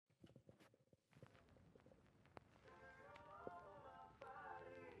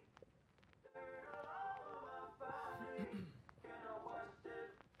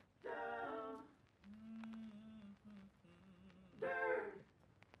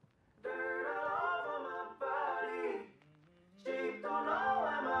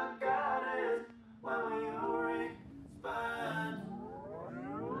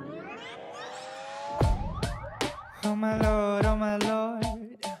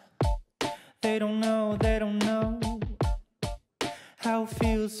They don't know how it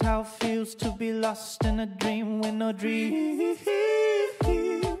feels to be lost in a dream with no dream.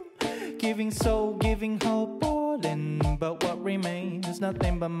 Giving soul, giving hope, all in, but what remains is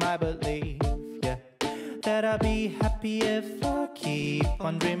nothing but my belief. Yeah, that I'll be happy if I keep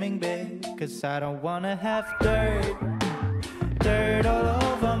on dreaming big. 'Cause I don't wanna have dirt all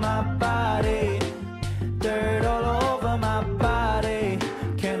over my body, dirt all over my body.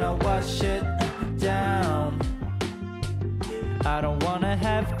 Can I wash it down? I don't wanna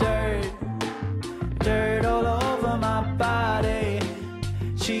have dirt all over my body.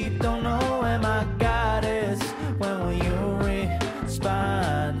 Sheep don't know where my God is. When will you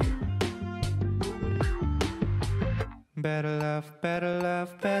respond? Better love, better love,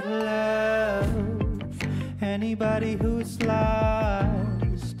 better love. Anybody who's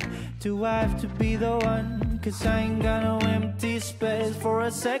lost, do I have to be the one? 'Cause I ain't got no empty space for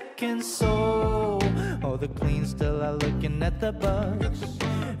a second soul. All the clean still are looking at the bus,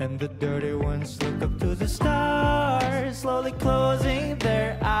 and the dirty ones look up to the stars, slowly closing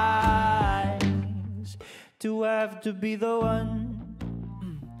their eyes. Do I have to be the one?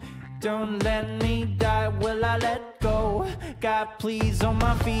 Don't let me die, will I let go? God, please, on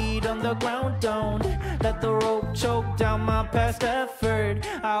my feet, on the ground, don't let the rope choke down my past effort.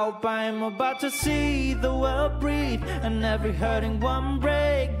 I hope I'm about to see the world breathe, and every hurting one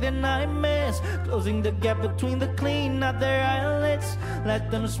break, then I miss closing the gap between the clean, not their eyelids. Let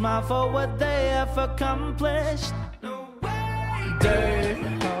them smile for what they have accomplished. Dirt,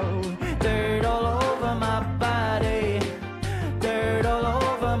 oh, dirt all over my body, dirt all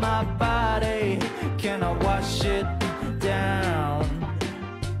over my body. Can I wash it down?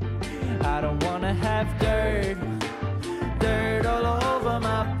 I don't wanna have dirt all over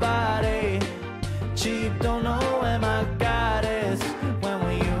my body. Cheap, don't know where my God is. When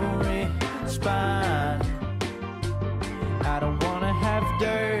will you respond? I don't wanna have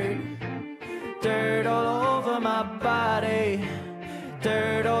dirt all over my body,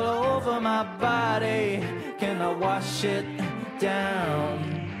 dirt all over my body. Can I wash it down?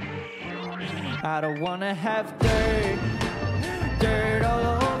 I don't wanna have dirt all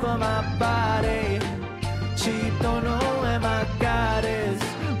over my body. Cheap, don't know where my God is.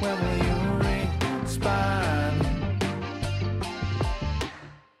 When will you respond?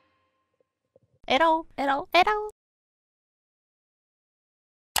 에러, 에러, 에러.